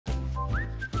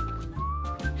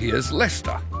Here's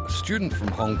Lester, a student from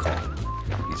Hong Kong.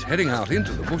 He's heading out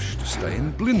into the bush to stay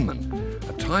in Blinman,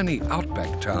 a tiny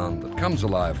outback town that comes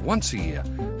alive once a year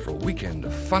for a weekend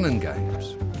of fun and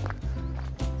games.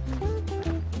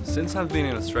 Since I've been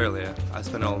in Australia, I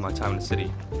spent all my time in the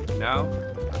city. Now,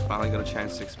 I finally got a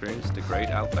chance to experience the great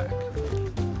Outback.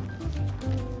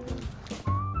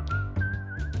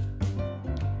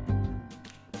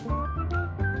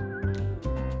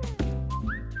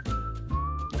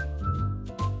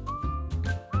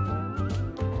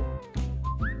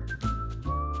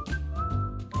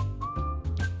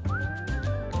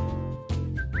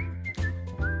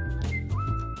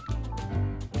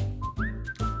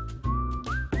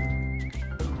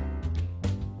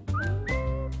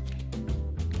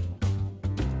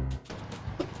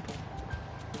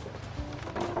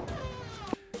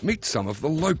 Meet some of the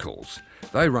locals.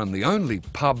 They run the only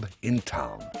pub in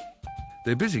town.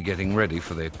 They're busy getting ready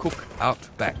for their Cook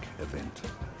Outback event.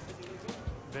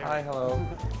 Hi, hello.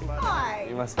 Hi.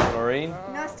 You must be Maureen.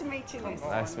 Nice to meet you, Liz.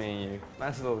 Nice meeting you.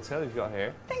 Nice little hotel you've got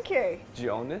here. Thank you. Do you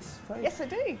own this place? Yes, I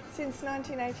do. Since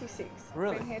 1986.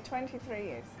 Really? Been here 23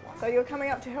 years. So you're coming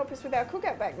up to help us with our Cook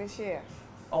Outback this year?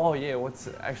 Oh yeah.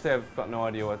 Actually, I've got no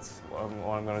idea what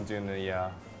I'm going to do in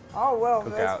the Oh, well,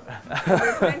 cookout.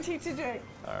 there's plenty to do.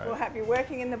 Right. We'll have you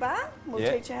working in the bar. We'll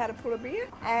teach you how to pull a beer.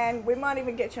 And we might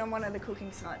even get you on one of the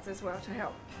cooking sites as well to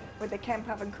help with the camp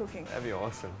oven cooking. That'd be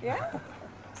awesome. Yeah?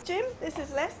 Jim, this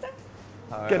is Lester.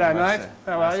 Hi, G'day, nice mate.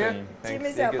 to- How nice are you? meeting Jim Thanks.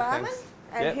 is Yeah, our good, barman, thanks.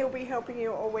 and Yep. he'll be helping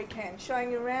you all weekend,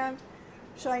 showing you around,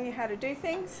 showing you how to do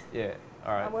things, Yeah.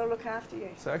 All right. and we'll look after you.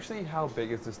 So actually, how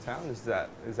big is this town? Is that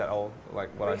all like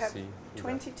what We I have see? Is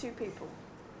 22 people.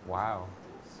 that- Wow.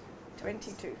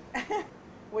 22.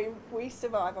 we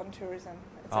survive on tourism.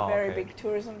 It's Oh, a very okay. big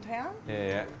tourism town.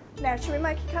 Yeah. Now, should we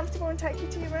make you comfortable and take you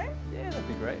to your room? Yeah, that'd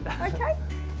be great. Okay,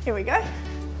 here we go.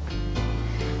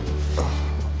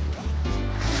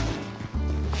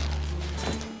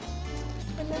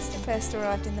 When Lester first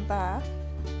arrived in the bar,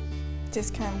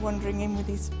 just came wandering in with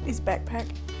his backpack.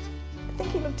 I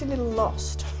think he looked a little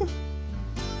lost.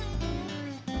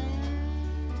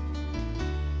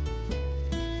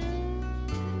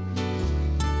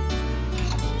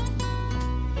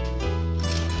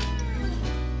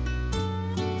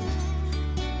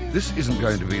 This isn't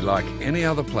going to be like any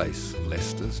other place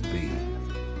Lester's been.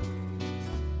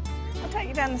 I'll take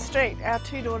you down the street. Our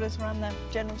two daughters run the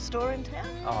general store in town.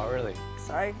 Oh, really?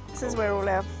 So this is where all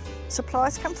our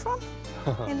supplies come from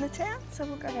in the town. So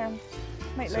we'll go down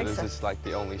and meet So Lisa. this is like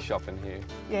the only shop in here.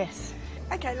 Yes.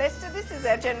 Okay, Lester, this is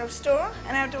our general store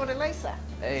and our daughter Lisa.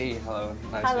 Hey, hello.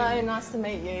 Nice Hello, meeting you. nice to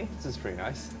meet you. This is pretty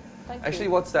nice. Thank Actually,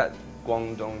 you. what's that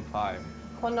Guangdong pie?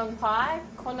 Kwandong pie.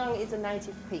 Kwandong is a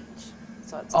native peach,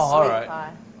 so it's a Oh, all sweet right.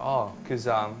 pie. Oh, because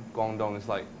Guangdong is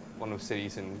like one of the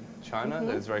cities in China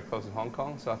that is very close to Hong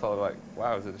Kong. So I thought like,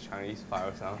 wow, is it a Chinese pie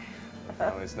or something?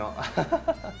 No, it's not.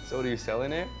 So what do you sell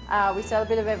in here? We sell a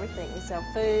bit of everything. We sell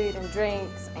food and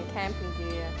drinks and camping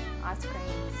gear, ice cream,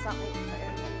 something for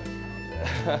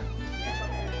everyone.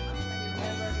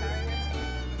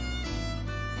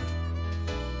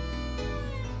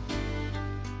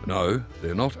 No,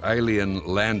 they're not alien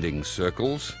landing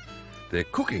circles. They're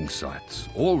cooking sites,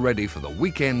 all ready for the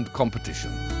weekend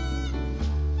competition.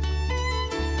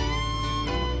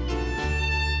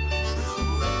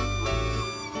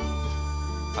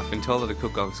 I've been told that the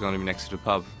cook-off is going to be next to the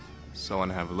pub, so I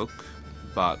went to have a look,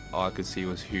 but all I could see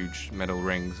was huge metal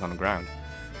rings on the ground.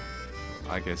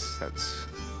 I guess that's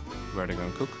where they're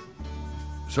going to cook.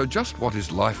 So just what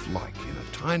is life like in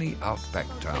a tiny outback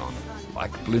town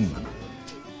like Blinman?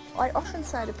 I often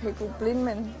say to people,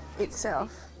 Blinman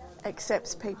itself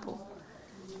accepts people,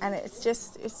 and it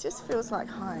just feels like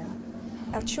home.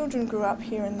 Our children grew up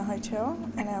here in the hotel,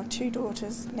 and our two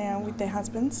daughters, now with their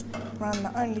husbands, run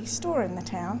the only store in the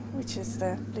town, which is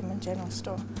the Blinman General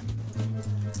Store.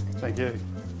 Thank you.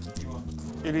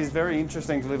 It is very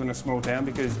interesting to live in a small town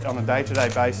because on a day-to-day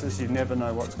basis you never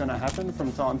know what's going to happen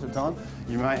from time to time.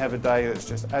 You may have a day that's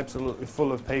just absolutely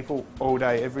full of people all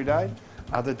day, every day.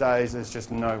 Other days there's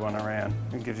just no one around.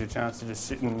 It gives you a chance to just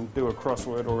sit and do a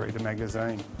crossword or read a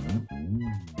magazine.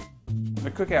 The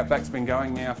Cook Outback's been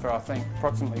going now for I think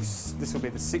approximately, this will be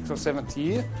the 6th or 7th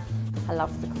year. I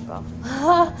love the cook-off.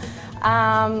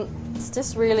 It's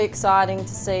just really exciting to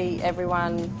see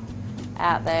everyone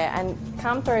out there, and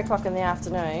come 3 o'clock in the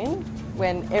afternoon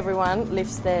when everyone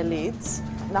lifts their lids,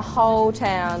 the whole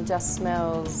town just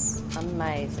smells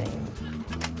amazing.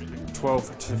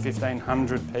 12 to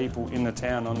 1,500 people in the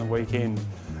town on the weekend.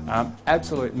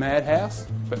 Absolute madhouse,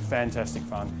 but fantastic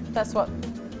fun. That's what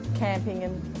camping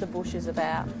in the bush is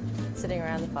about, sitting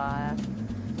around the fire,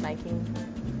 making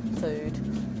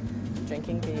food,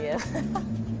 drinking beer.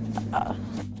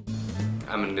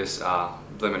 I'm in this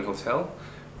Blinman Hotel,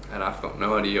 and I've got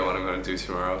no idea what I'm going to do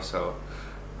tomorrow, so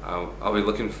I'll be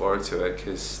looking forward to it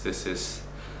because this is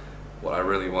what I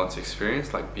really want to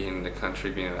experience, like being in the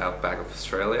country, being in the outback of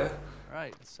Australia.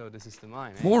 Right, so this is the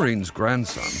mine, eh? Maureen's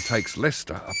grandson takes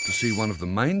Lester up to see one of the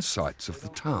main sights of the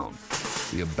town,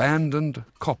 the abandoned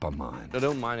copper mine. I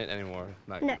don't mind it anymore.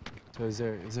 Like, No. So is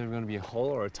there going to be a hole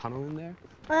or a tunnel in there?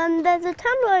 There's a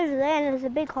tunnel over there and there's a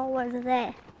big hole over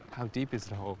there. How deep is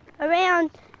the hole?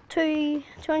 Around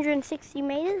 260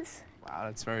 metres. Wow,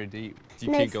 that's very deep. Do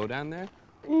you No, can't go down there?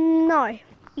 No,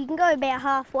 you can go about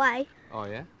halfway, Oh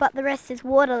yeah. but the rest is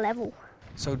water level.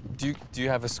 So do you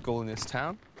have a school in this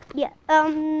town? Yeah,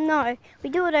 no, we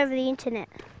do it over the internet.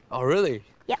 Oh really?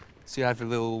 Yep. So you have a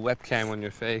little webcam on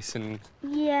your face and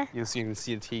Yeah, you can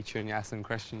see the teacher and you ask them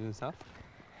questions and stuff?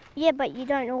 yeah, but you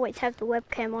don't always have the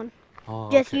webcam on. Oh,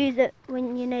 Just okay. use it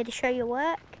when you need to show your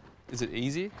work. Is it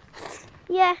easy?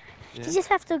 Yeah, Yeah. you just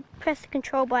have to press the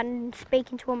control button and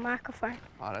speak into a microphone.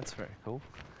 Oh, that's very cool.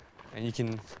 And you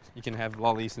can have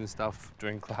lollies and stuff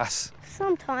during class.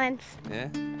 Sometimes. Yeah.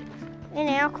 In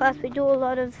our class we do a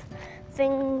lot of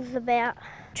things about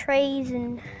trees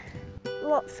and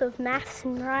lots of maths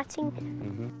and writing.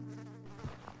 Mm-hmm.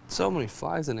 So many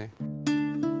flies in there.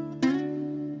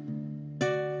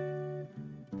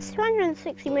 It's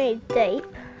 260 metres deep,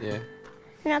 Yeah.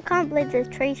 and I can't believe there's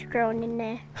trees growing in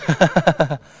there.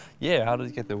 Yeah. How did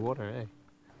you get the water, eh?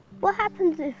 What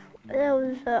happens if there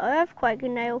was an earthquake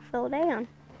and they all fell down?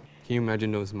 Can you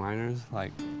imagine those miners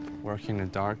like working in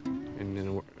the dark in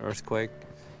an earthquake?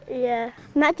 Yeah.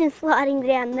 Imagine sliding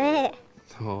down there.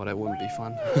 Oh, that wouldn't be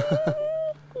fun.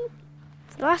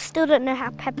 But I still don't know how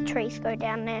pepper trees go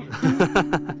down there.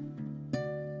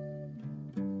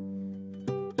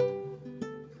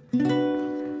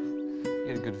 You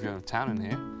get a good view of town in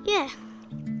here. Yeah.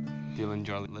 Do you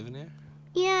enjoy living here?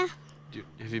 Yeah.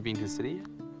 Have you been to the city yet?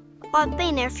 I've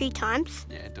been there a few times.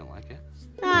 Yeah, I don't like it.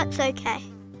 No, it's okay.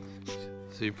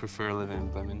 So you prefer living in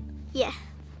Blinman? Yeah.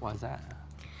 Why is that?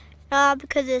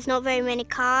 Because there's not very many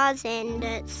cars and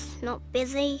it's not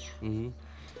busy. Mm-hmm.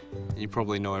 You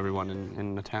probably know everyone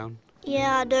in the town.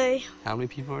 Yeah, I do. How many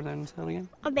people are there in the town again?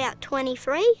 About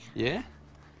 23. Yeah?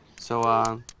 So,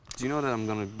 do you know that I'm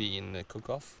going to be in the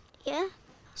cook-off? Yeah.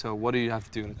 So what do you have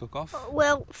to do in the cook-off?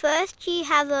 Well, first you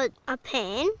have a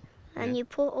pan and Yeah. you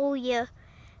put all your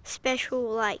special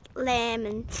like lamb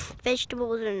and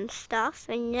vegetables and stuff,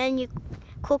 and then you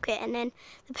cook it, and then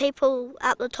the people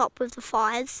at the top with the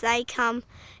fires, they come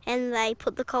and they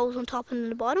put the coals on top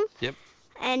and the bottom. Yep.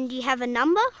 And you have a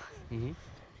number, Mm-hmm.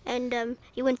 and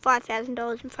you win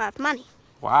 $5,000 in prize money.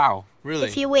 Wow, really?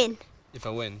 If you win. If I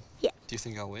win? Yeah. Do you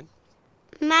think I'll win?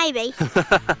 Maybe.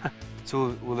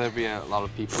 So will there be a lot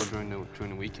of people during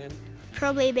the weekend?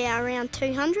 Probably about around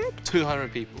 200,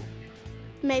 200 people.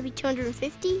 maybe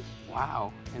 250.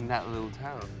 Wow, in that little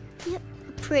town. Yep,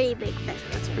 pretty big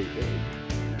festival. That's pretty big.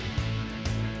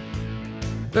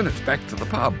 Then it's back to the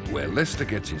pub where Lester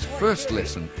gets his first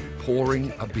lesson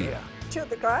pouring a beer. Tilt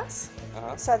the glass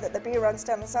so that the beer runs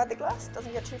down inside the glass,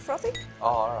 doesn't get too frothy. Oh,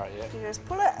 all right, yeah. You just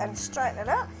pull it and straighten it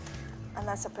up, and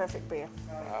that's a perfect beer.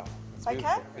 Wow. That's Okay?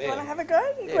 beautiful. You Yeah. want to have a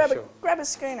go? You Yeah, sure. grab a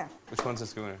schooner. Which one's the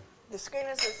schooner? The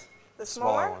schooners is the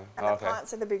Smaller smaller one. and Oh, the okay.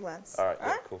 pints are the big ones. All right,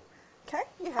 yeah, cool. Okay,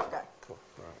 you have a go. Cool,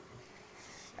 all right.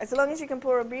 As long as you can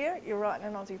pour a beer, you're right in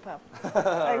an Aussie pub.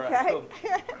 All right, Okay? cool.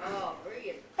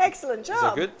 Excellent job. Is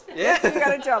that good? Yeah. You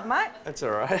got a job, mate. That's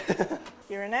all right.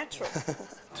 You're a natural.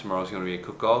 Tomorrow's going to be a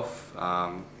cook-off,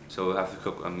 so we'll have to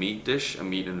cook a meat dish, a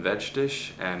meat and veg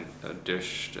dish, and a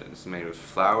dish that's made with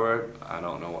flour. I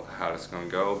don't know how that's going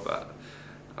to go, but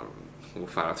we'll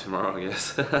find out tomorrow, I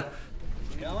guess.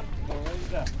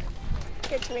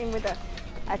 Get you in with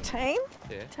a team,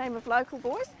 Yeah. team of local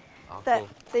boys Oh, that cool.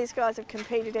 these guys have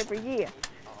competed every year.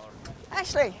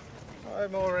 Ashley, Hi,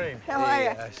 Maureen. how are you?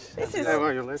 How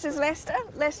are you, This is Lester.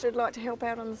 Lester would like to help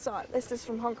out on the site. Lester's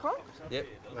from Hong Kong, Yep.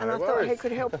 and I thought he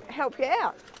could help you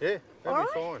out. Yeah, All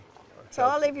that'd be right. fine. So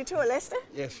I'll leave you to it, Lester.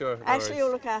 Yeah, sure. no Ashley worries.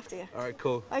 will look after you. All right,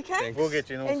 cool. Okay? Thanks. We'll get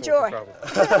you in all Enjoy.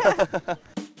 sorts of trouble.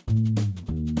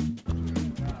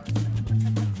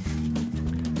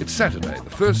 It's Saturday, the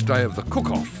first day of the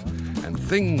cook-off, and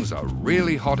things are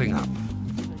really hotting up.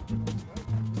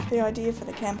 The idea for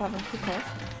the Camp Oven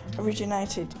Cook-Off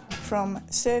originated from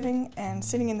serving and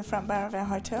sitting in the front bar of our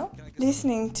hotel,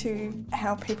 listening to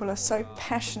how people are so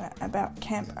passionate about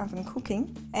camp oven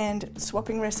cooking and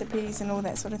swapping recipes and all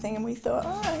that sort of thing, and we thought,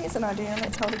 oh, here's an idea,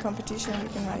 let's hold a competition and we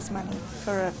can raise money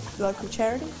for a local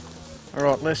charity. All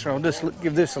right, Lester, I'll just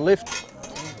give this a lift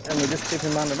and we'll just tip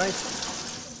him underneath.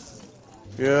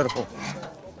 Beautiful.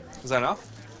 Is that enough?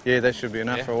 Yeah, that should be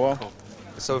enough Yeah, for a while. cool.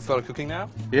 So we've got her cooking now?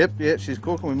 Yep, yeah, she's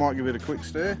cooking. We might give it a quick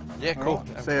stir. Yeah, All cool.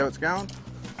 right, see how it's going.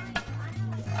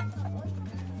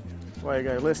 Away you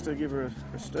go, Lester. Give her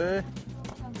a stir.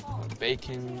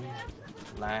 Bacon,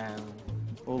 lamb.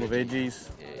 All the veggies,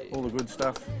 all the good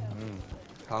stuff.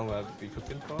 How long will I be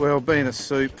cooking for? Well, being a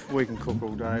soup, we can cook all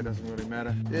day. It doesn't really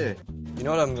matter. Yeah. You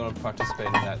know what? I'm going to participate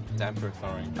in that damper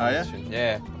throwing Oh, yeah? competition.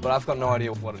 Yeah, but I've got no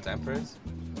idea what a damper is.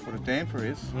 What a damper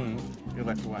is, you'll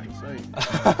have to wait and see.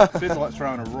 It's a bit like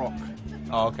throwing a rock.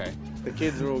 Oh, okay. The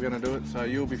kids are all going to do it, so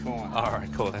you'll be fine. All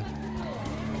right, cool then.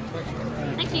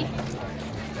 Thank you.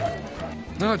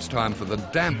 Now it's time for the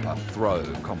damper throw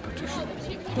competition.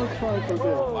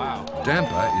 Wow.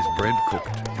 Damper is bread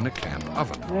cooked in a camp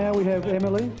oven. Now we have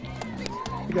Emily.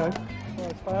 You go.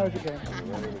 As far as you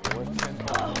can.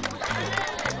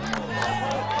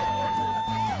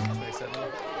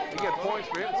 You get points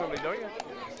for hitting somebody, don't you?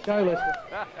 Go,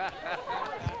 Lester.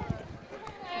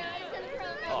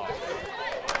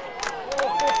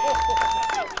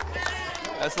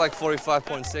 That's like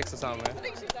 45.6 or something, man.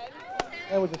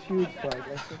 That was a huge play,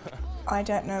 Lester. I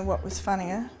don't know what was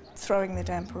funnier, throwing the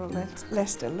damper or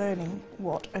Lester learning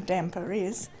what a damper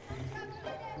is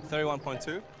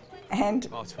 31.2? and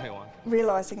Oh, 21.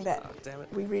 realising that Damn it.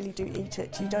 we really do eat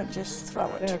it, you don't just throw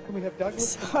Now, it. can we have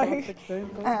Douglas? So, 16,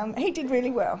 please? he did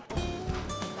really well.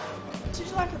 Did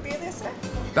you like a beer there, sir?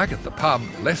 Back at the pub,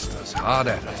 Lester's hard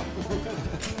at it.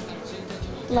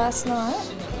 Last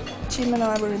night, Jim and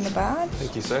I were in the bar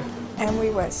Thank you, sir. and we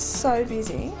were so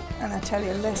busy, and I tell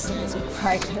you, Lester was a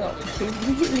great help. He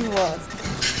really was.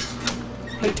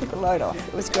 He took a load off.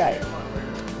 It was great.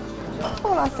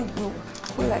 Well, I think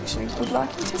we'll actually would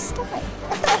like him to stay.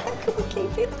 Could we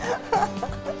keep him?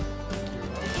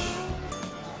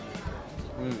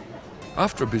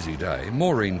 After a busy day,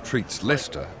 Maureen treats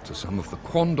Lester to some of the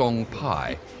Kwandong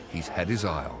pie he's had his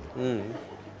eye on.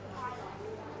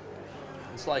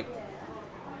 It's like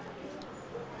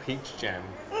peach jam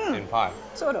in pie.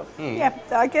 Sort of. Yeah,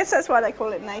 I guess that's why they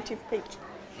call it native peach.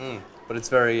 But it's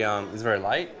very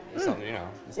light. It's not, you know,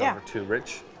 it's Yeah. not too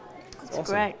rich. It's awesome.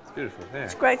 great. It's beautiful, yeah.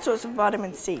 It's a great source of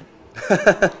vitamin C.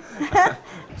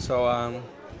 So I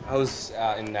was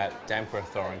in that damper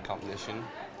throwing competition.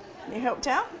 You helped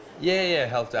out? Yeah,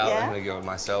 helped out. Yeah? I'm gonna go with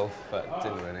myself, but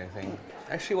didn't win anything.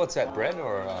 Actually, what's that, bread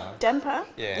or? Damper?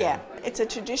 Yeah. It's a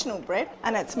traditional bread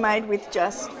and it's made with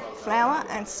just flour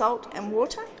and salt and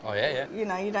water. Oh yeah. You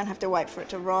know, you don't have to wait for it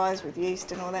to rise with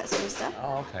yeast and all that sort of stuff.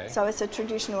 Oh, okay. So it's a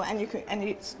traditional, and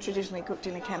it's traditionally cooked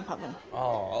in a camp oven.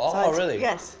 Oh, So it's- really?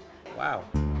 Yes. Wow.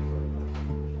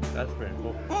 That's pretty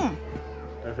cool.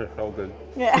 This is so good.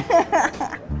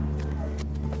 Yeah.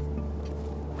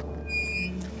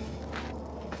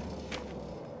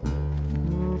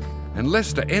 And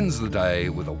Lester ends the day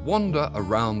with a wander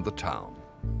around the town.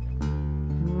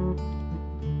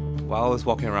 While I was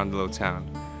walking around the little town,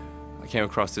 I came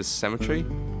across this cemetery.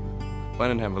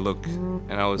 Went and have a look,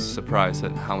 and I was surprised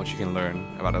at how much you can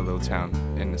learn about a little town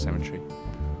in the cemetery.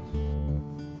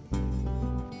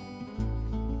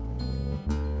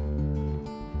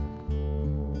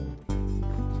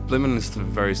 Blinman is a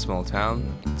very small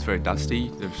town. It's very dusty.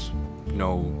 There's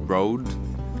no road,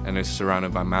 and it's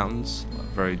surrounded by mountains,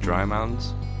 very dry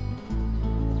mountains.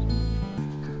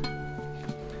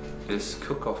 This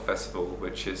cook-off festival,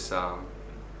 which is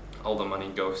all the money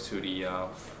goes to the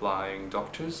flying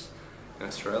doctors in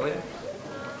Australia.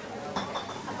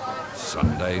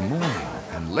 Sunday morning,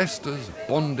 and Lester's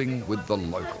bonding with the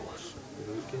locals.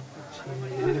 Look at the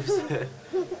cheese.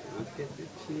 Look at the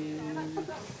cheese.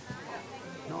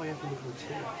 No, I have to look at the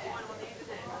cheese.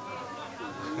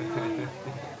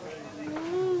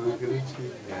 Look at the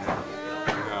cheese. Yeah.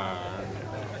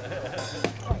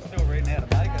 I'm still reading how to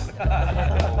make it.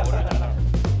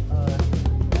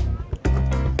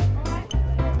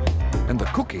 And the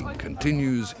cooking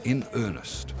continues in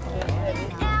earnest.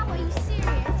 Are you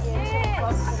serious?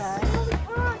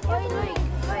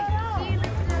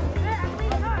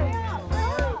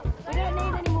 We don't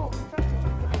need any more.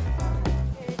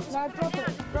 No, drop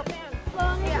it. Drop it.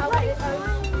 Yeah, I'll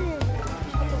wait.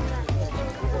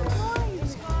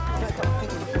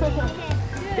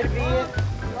 Bit of beer.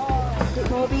 Bit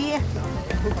more beer.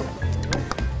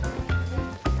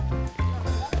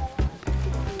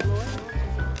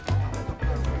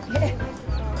 Yeah.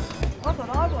 I thought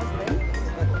I was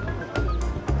then.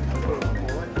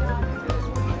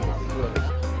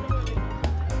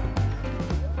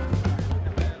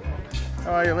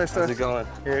 How are you, Lester? How's it going?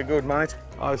 Yeah, good, mate.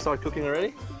 Oh, start cooking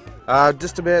already?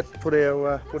 Just about put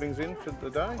our puddings in for the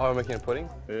day. Oh, we're making a pudding?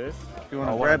 Yes. If you want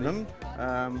Oh, to what grab are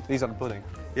them. These are the pudding.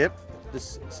 Yep.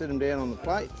 Just sit them down on the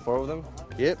plate. 4 of them?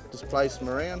 Yep, just place them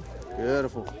around.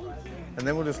 Beautiful. And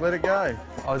then we'll just let it go.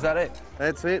 Oh, is that it?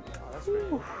 That's it.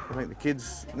 I think the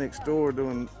kids next door are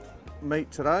doing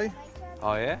meat today.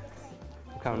 Oh, yeah?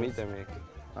 What kind of meat they make?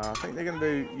 I think they're going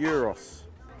to do gyros.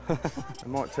 They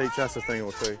might teach us a thing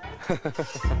or two.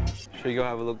 Should we go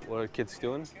have a look what our kids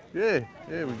doing? Yeah,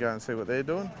 we go and see what they're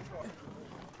doing.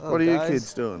 Oh, what are you guys.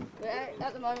 kids doing?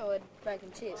 At the moment we're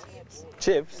making chips.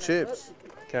 Chips? Chips.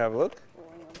 Can I have a look?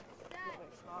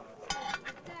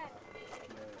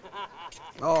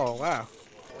 Oh, wow.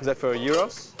 Is that for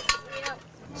gyros? Yep.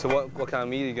 So what kind of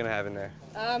meat are you going to have in there?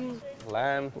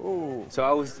 Lamb. Ooh.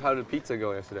 So how did pizza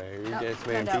go yesterday? You guys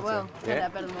made Turned pizza. out well. Turned Yeah?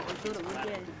 out better than what we thought it would,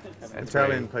 yeah. That's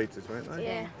Italian pizzas, weren't they?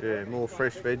 Yeah. Yeah, more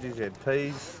fresh veggies. You had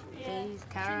peas, Cheese,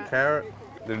 carrot. carrot.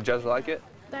 Did the judge like it?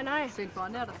 Don't know. Soon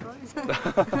find out, I suppose.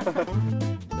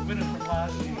 Winner from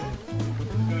last year.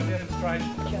 Do a demonstration.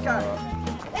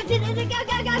 That's it,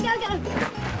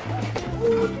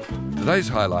 go. Today's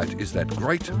highlight is that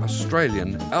great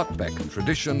Australian Outback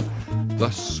tradition, the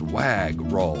swag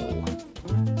roll.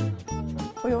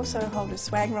 We also hold a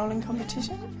swag rolling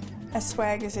competition. A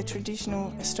swag is a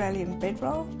traditional Australian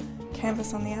bedroll,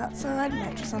 canvas on the outside,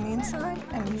 mattress on the inside,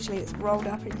 and usually it's rolled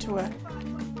up into a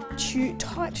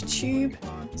tight tube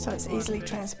so it's easily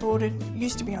transported.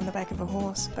 Used to be on the back of a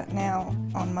horse, but now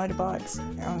on motorbikes,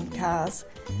 on cars.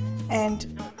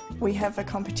 And we have a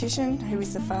competition who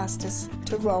is the fastest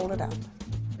to roll it up.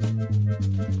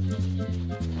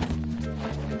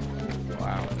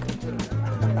 Wow.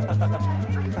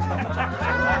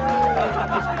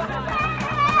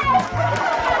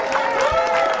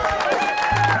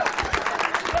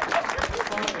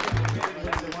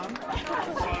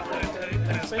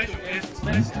 Special guest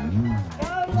list.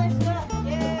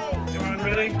 Everyone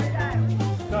ready?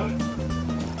 Go.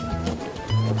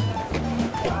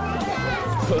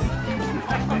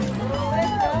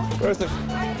 Where's the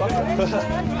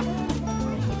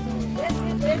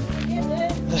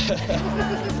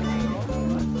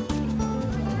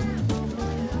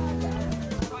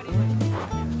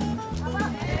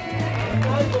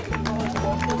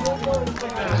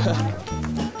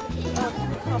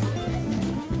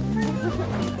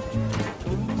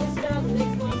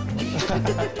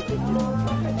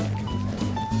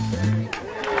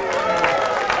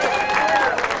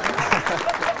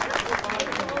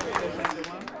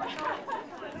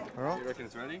All right. You reckon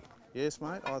it's ready? Yes,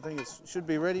 mate. I think it should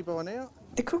be ready by now.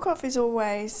 The cook-off is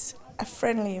always a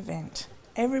friendly event.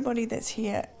 Everybody that's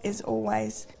here is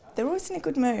always, they're always in a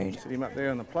good mood. Sit him up there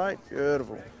on the plate.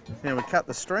 Beautiful. Now we cut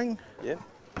the string. Yeah.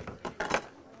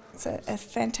 It's a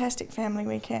fantastic family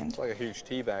weekend. It's like a huge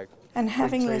tea bag. And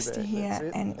having tea Lester bag, here that's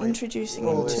it. and Wait. introducing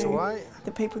All him this to away.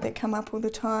 the people that come up all the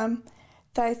time,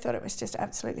 they thought it was just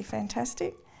absolutely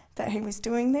fantastic that he was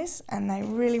doing this, and they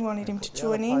really wanted him to Put the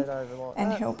other join in plate over like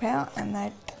and that. help out, and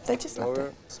they just loved Over.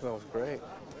 it. Smells great.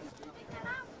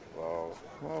 Wow.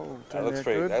 Whoa, That turned looks out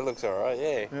pretty. good. That looks alright.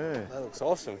 Yeah. Yeah. That looks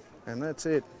awesome. And that's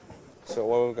it. So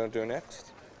what are we going to do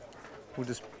next? We'll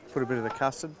just put a bit of the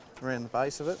custard around the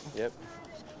base of it. Yep.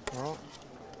 All right.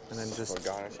 And then just, For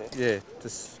garnish it. yeah,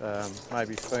 just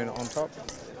maybe spoon it on top.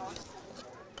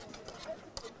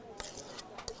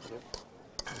 Yep.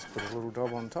 Just put a little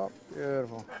dab on top.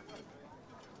 Beautiful.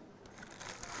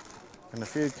 And a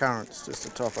few currants just to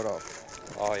top it off.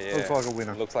 Oh yeah. Looks like a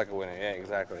winner. Looks like a winner. Yeah,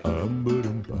 exactly.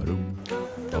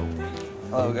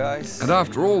 Hello guys. And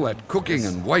after all that cooking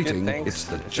and waiting, Good, thanks. it's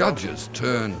the judges'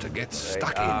 turn to get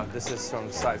stuck in. This is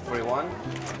from site 41.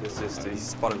 This is the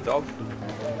spotted dog.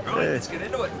 Right, let's get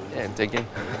into it. Yeah, dig in.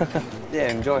 Yeah,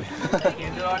 enjoy.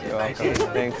 You're welcome.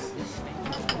 Thanks.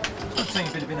 I've seen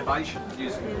a bit of innovation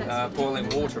using boiling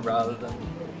water rather than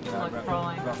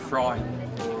frying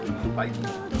bacon.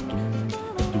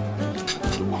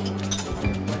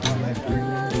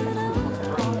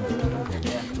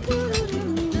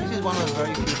 This is one of the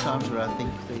very few times where I think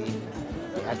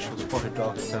the actual spotted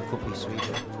dog itself could be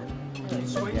sweeter. Yeah, I think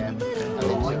so.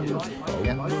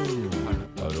 Yeah.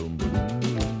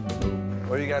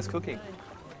 What are you guys cooking?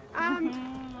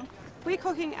 We're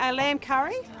cooking a lamb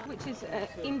curry, which is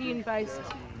Indian-based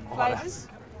flavours.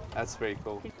 That's very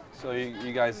cool. So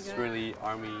you guys really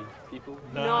army people?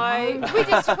 No, we're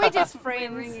just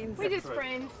friends. We're just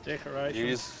friends. Decoration. You're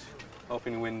just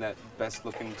hoping to win that best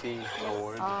looking team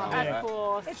award. Of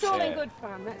course. It's all in good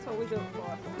fun. That's what we do it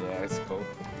for. Yeah, it's cool.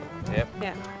 Yep.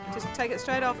 Yeah. Just take it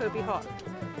straight off. It'll be hot.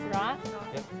 Right.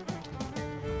 Yep.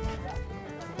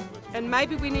 And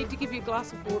maybe we need to give you a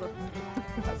glass of water.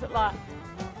 What's it like?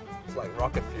 It's like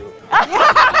rocket fuel.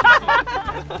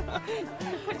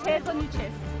 Put your hands on your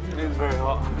chest. It is very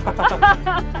hot.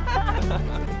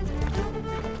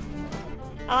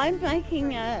 I'm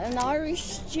making an Irish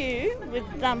stew with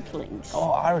dumplings.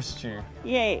 Oh, Irish stew.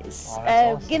 Yes. Oh,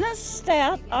 that's awesome. Guinness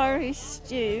stout Irish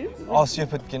stew. Oh, so you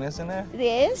put Guinness in there?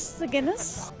 Yes, the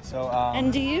Guinness. So,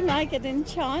 And do you make it in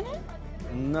China?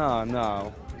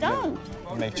 No. Don't.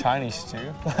 You make Chinese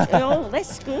stew. Oh,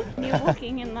 that's good. You're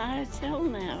working in the hotel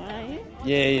now, are you?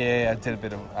 Yeah.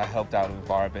 I helped out with the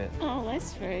bar a bit. Oh,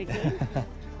 that's very good.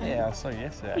 Yeah, I saw you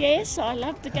yesterday. Yes, I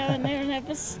love to go in there and have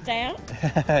a stout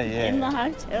in the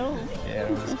hotel. Yeah, it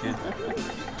was good.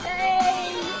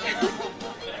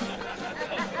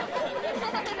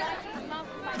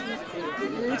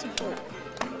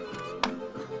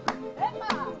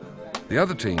 The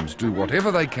other teams do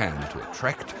whatever they can to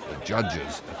attract the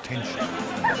judges' attention.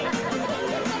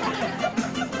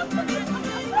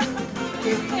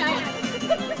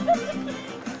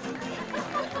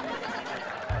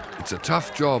 It's a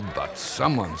tough job, but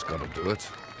someone's got to do it.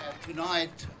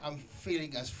 Tonight, I'm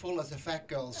feeling as full as a fat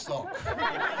girl's sock.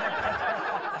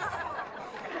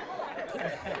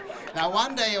 Now,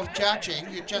 one day of judging,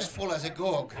 you're just full as a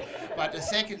gorg, but the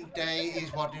second day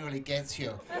is what really gets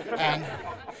you. And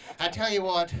I tell you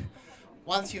what,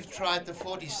 once you've tried the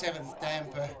 47th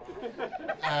damper,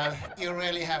 you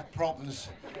really have problems.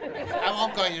 I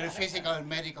won't go into the physical and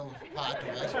medical part of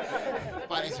it,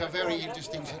 but it's a very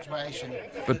interesting situation.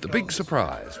 But the big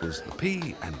surprise was the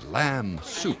pea and lamb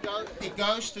soup. It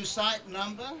goes to site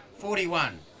number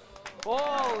 41.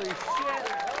 Holy shit!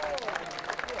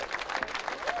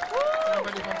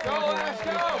 Somebody from 41, please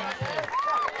come up here.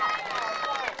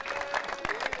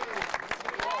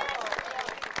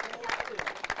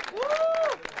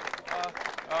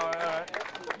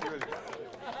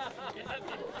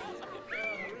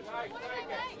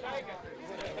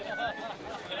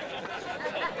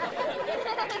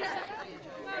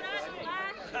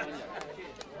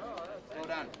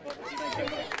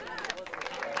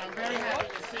 I'm very happy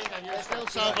to see that you're still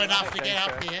sober enough to get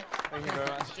up here. Thank you very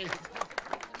much. Cheers.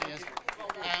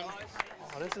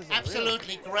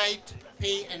 Absolutely great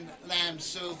pea and lamb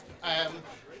soup.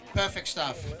 Perfect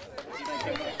stuff.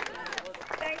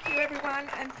 Thank you, everyone,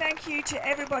 and thank you to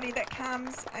everybody that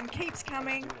comes and keeps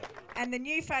coming, and the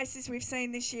new faces we've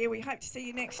seen this year. We hope to see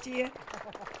you next year.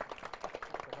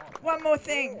 One more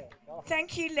thing.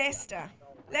 Thank you, Lester.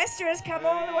 Lester has come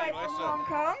all the way from Hong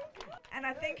Kong, and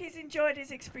I think he's enjoyed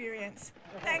his experience.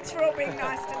 Thanks for all being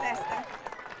nice to Lester.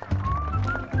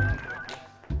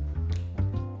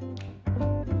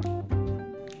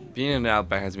 Being in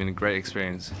Outback has been a great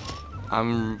experience.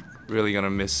 I'm really going to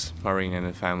miss Maureen and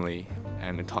her family,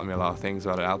 and it taught me a lot of things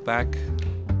about Outback.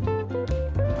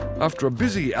 After a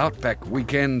busy Outback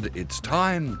weekend, it's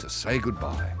time to say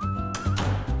goodbye.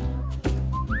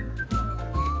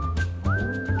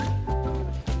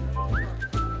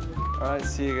 All right,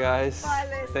 see you guys. Bye,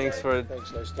 Lester. Thanks,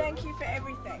 Lester. Thank you for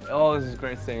everything. Oh, this is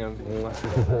great seeing him.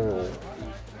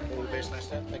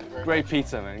 Great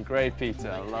pizza, man. Great pizza.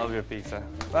 I love your pizza.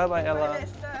 Bye-bye, Ella. Bye,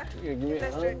 Lester. Give me a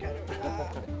Lester,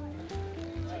 hug.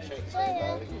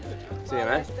 See you, Bye, man.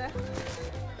 Lester.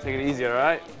 Take it easy, all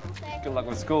right? Good luck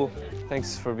with school.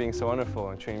 Thanks for being so wonderful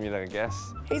and treating me like a guest.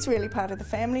 He's really part of the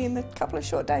family in the couple of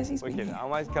short days he's been Wicked. here. I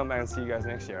might come back and see you guys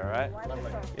next year, all right?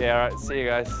 Yeah, all right. See you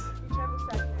guys.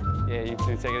 Yeah, you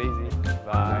too. Take it easy.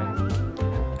 Bye.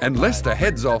 And Lester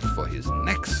heads off for his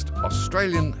next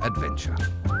Australian adventure.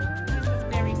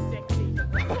 Very sexy. This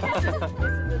is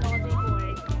an Aussie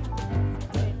boy.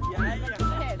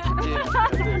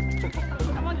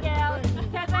 Come on, girl.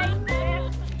 Kathy,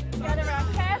 left. Go to our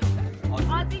Kath.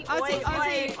 Aussie, Aussie,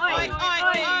 Aussie. Oi, oi, oi,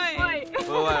 oi. Wait. It's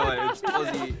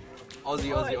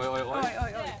Aussie, oi.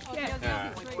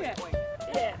 Yeah.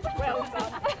 Yeah. Well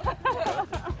done.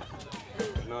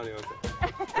 No,